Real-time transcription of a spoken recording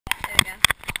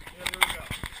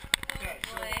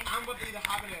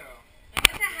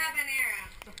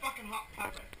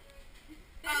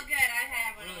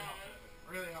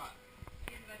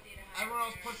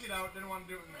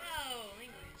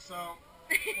So,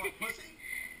 what, pussy?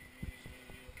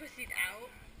 Pussied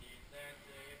out.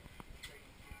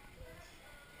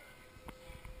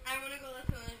 I want to go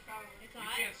listen to this problem. It's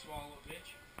hot. You can't swallow it,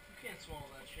 bitch. You can't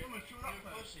swallow that shit. I'm gonna chew it up, You're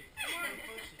a pussy. Come on. You're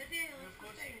a pussy. You're You're a a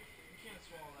pussy. pussy. You can't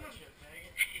swallow that shit,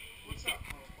 faggot. What's up,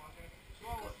 motherfucker?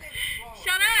 Swallow it. Swallow it.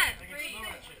 Shut up. I can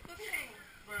smell that shit.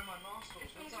 Right in my nostrils.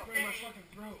 What's up? Right in my fucking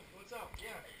throat. What's up?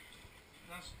 Yeah.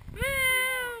 Woo!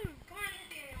 Come on,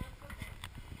 Nathaniel, let's go there.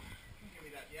 Don't give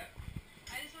me that yet.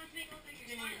 I just want to make all things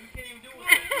You fun. can't even do it.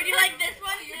 Would you like this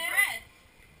one? Your There? bread.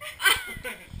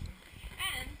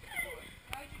 And,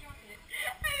 why would you drop it?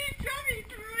 I didn't drop it.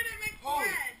 He threw it at my Holy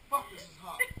bread. fuck, this is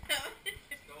hot.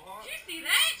 Still hot? Did you see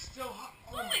that? Still hot.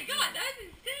 Oh my god, that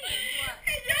was insane. What?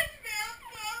 It just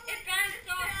bounced off. It bounced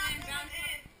off and then bounced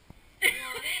off. You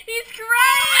want it? He's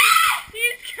crying.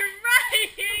 He's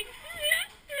crying.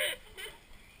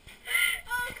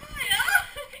 Oh, Kyle.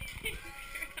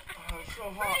 Oh, it's so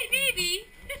hot. Hey, baby.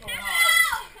 It's so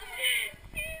hot.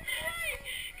 He's crying.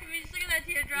 Can we just look at that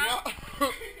teardrop? Yeah.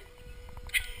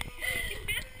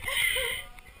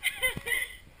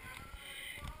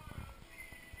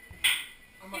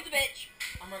 He's a bitch.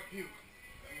 I'm at puke.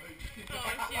 Oh,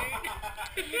 shoot.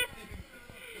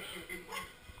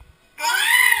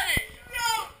 No!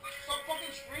 Stop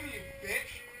fucking screaming, you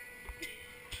bitch!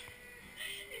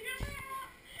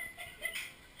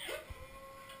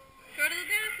 Go to the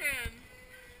bathroom.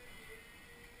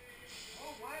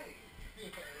 Oh, wait.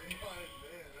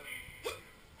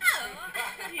 Oh,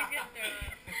 he's gonna throw up.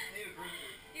 Need a drink.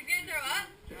 He's gonna throw up?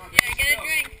 No, Yeah, get a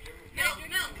drink. No,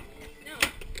 no. No.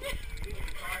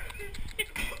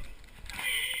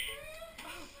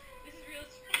 This is real.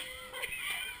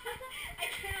 I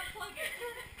cannot plug it.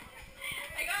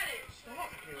 I got it. Stop,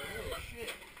 holy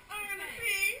shit. I'm gonna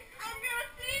pee. I'm gonna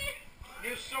pee.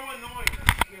 You're so annoying.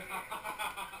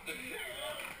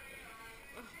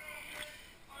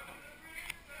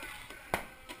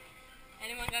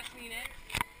 Anyone got Kleenex?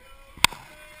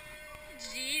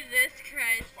 Jesus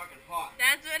Christ. It's fucking hot.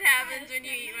 That's what happens when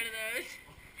you eat one of those.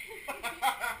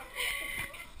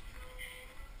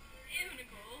 Ew,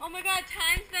 Nicole. Oh my god,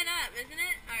 time's been up, isn't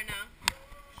it? Or no?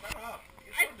 Shut up.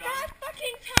 You're I so dumb. thought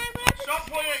fucking time up. Stop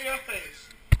pointing at your face.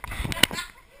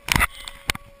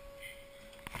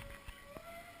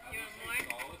 You want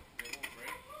more?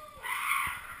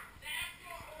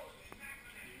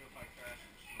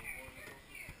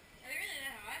 Are they really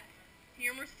that hot? He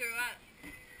almost threw up.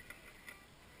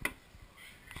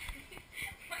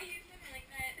 Why are you swimming like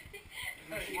that?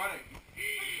 You're sweating.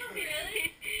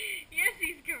 Really? Yes,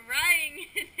 he's crying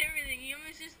and everything. He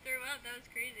almost just threw up. That was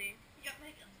crazy. You got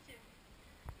makeup too.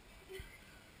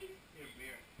 Here's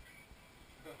beer.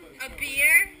 A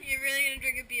beer? You're really gonna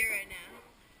drink a beer right now?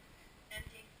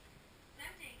 Empty.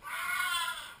 Empty.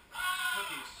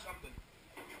 Cookies, something.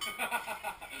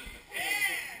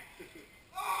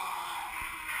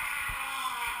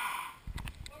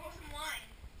 What about some wine?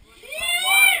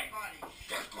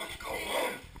 Let's go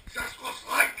home. That's what's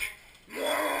like.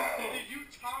 Did you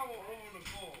towel over the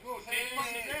bowl? No, hey,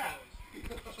 fucking that.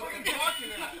 Fucking talking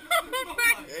that.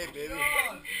 Hey, baby.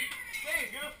 Dave,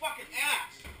 you're a fucking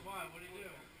ass. Why? What do you do?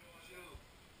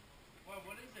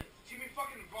 What is it? Give me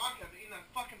fucking vodka. I'm eating that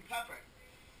fucking pepper.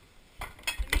 It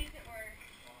means that we're...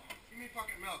 Give me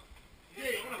fucking milk.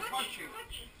 Hey, I'm gonna punch you.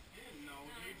 Cookie. No,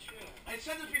 dude, chill. I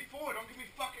said this before. Don't give me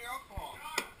fucking alcohol.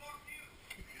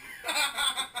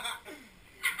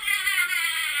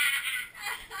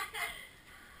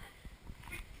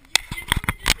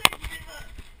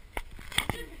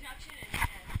 Production in his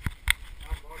head.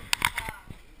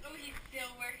 Oh, he's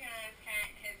still working on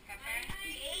his pepper.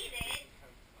 He ate it.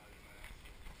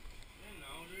 You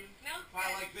know, dude. Milk's If I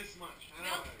good. like this much. I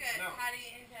know. Milk's good. No. How do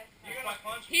you intend to You're gonna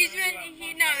punch me. He's You're been, gonna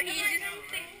he's punch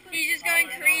me. just going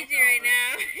crazy right now.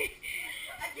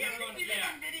 I can't You're see this yeah.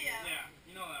 on video. Yeah,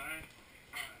 you know that, right?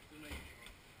 Alright, good night.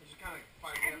 It's just kind of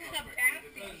find I'm me just up a real quick. bad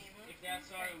Because thing. if that's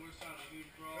sorry, we're starting a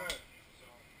huge brawl. Good. So,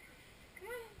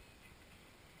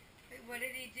 Wait, what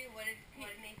did he do? What did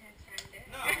Nathan try to do?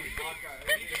 No, vodka.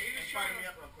 He just find me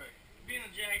up real quick. being a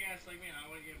jackass like me, I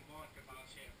would have given vodka about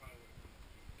shit. I probably would.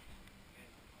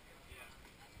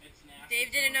 Yeah. It's nasty. Dave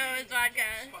didn't know it was vodka.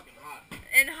 It's fucking hot.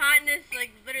 And hotness,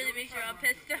 like, literally makes you all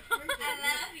pissed off. I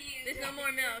love you. There's no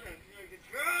more milk. This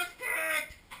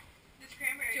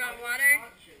cranberry. Do you want water? Do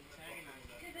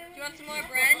you want some more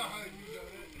bread? How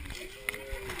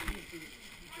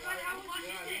hot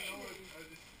is it?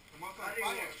 I'm up on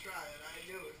fire. Try it. I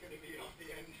knew it was going to be off the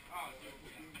end. Come on,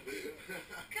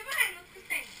 let's go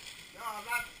sing. No, I'm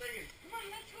not singing. Come on,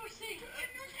 let's go sing.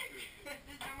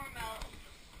 There's no more milk.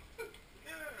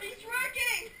 He's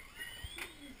twerking.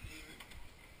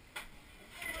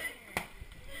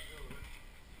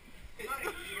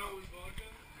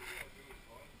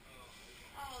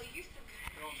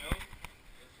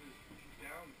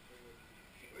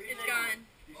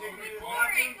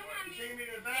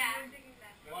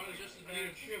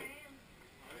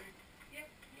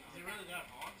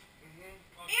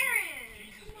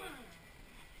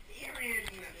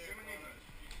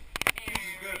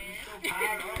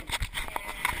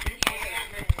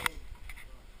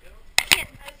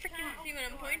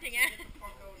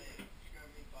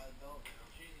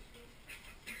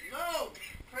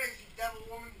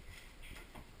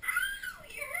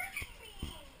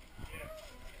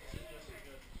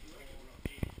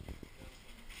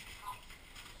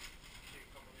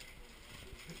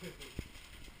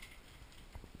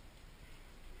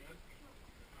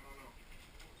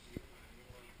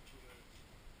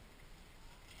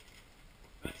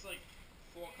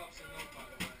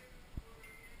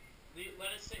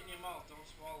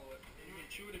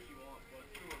 chew it if you want, but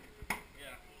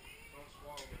yeah. Don't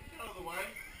swallow it. Get out of the way.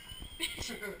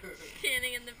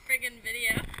 Standing in the friggin'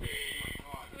 video. Oh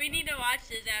my God. We need to watch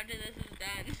this after this is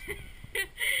done.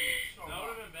 So That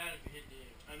would have hot. been bad if you hit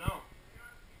Dave. I know.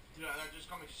 Dude, that just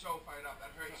got me so fired up.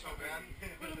 That hurt so bad.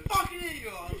 Where the fuck did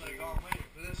you go? I was like, oh, I'm waiting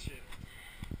for this shit.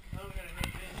 I was gonna hit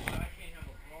this, but I can't have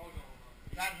a brawl going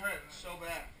on. That hurt so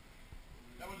bad.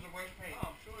 That was the worst pain.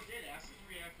 Oh, I'm sure it did. Acids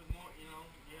react with more, you know,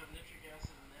 you have nitric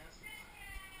acid and acids.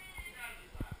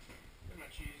 Get my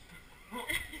cheese.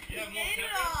 You have He more ate it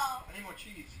peppers? all. I need more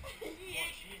cheese. More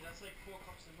cheese, that's like 4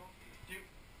 cups of milk. Dude.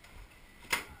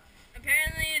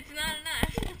 Apparently it's not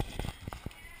enough.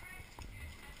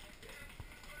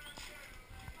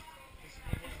 This is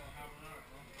gonna get a Habanero,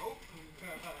 huh? Oh.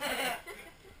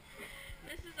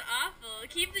 This is awful.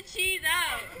 Keep the cheese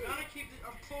out. I'm gonna keep it,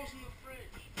 I'm closing the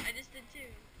fridge. I just did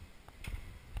too.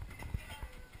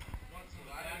 Want some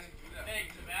I didn't do that. Hey,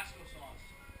 Tabasco sauce.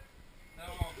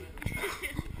 That'll all fit.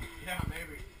 Yeah,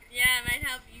 maybe. Yeah, it might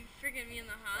help you friggin' me in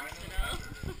the hospital.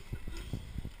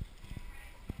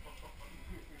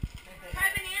 Try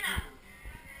banana.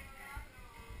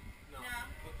 No. No.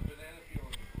 Put the banana peel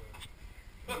in the foil.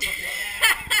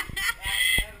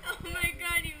 Oh my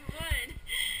god, you would.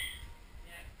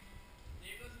 Yeah.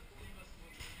 Dave doesn't believe us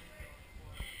when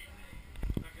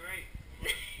we're not great.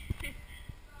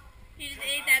 He just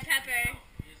ate that pepper.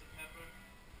 Here's a pepper.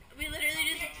 We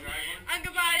literally just... Dragon.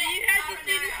 Uncle Bob, you have to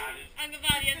see this... Uncle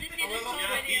Bob, you have to see this whole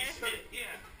video.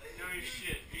 Yeah. No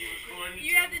shit. You recording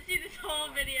You have to see this whole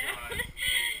video.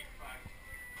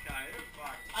 God, you're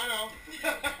fucked. I know.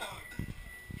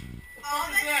 All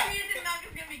is that that? cheese and milk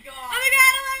is gonna be Oh gone. my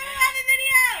god, 11:11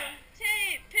 video!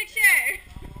 Tape, picture.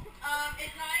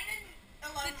 It's 9 and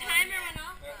 11. The timer went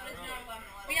off. Yeah, I It's know. not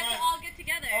 11. We have to all get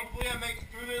together. Hopefully I make it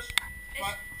through this,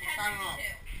 but It's we're signing off.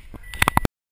 10:52.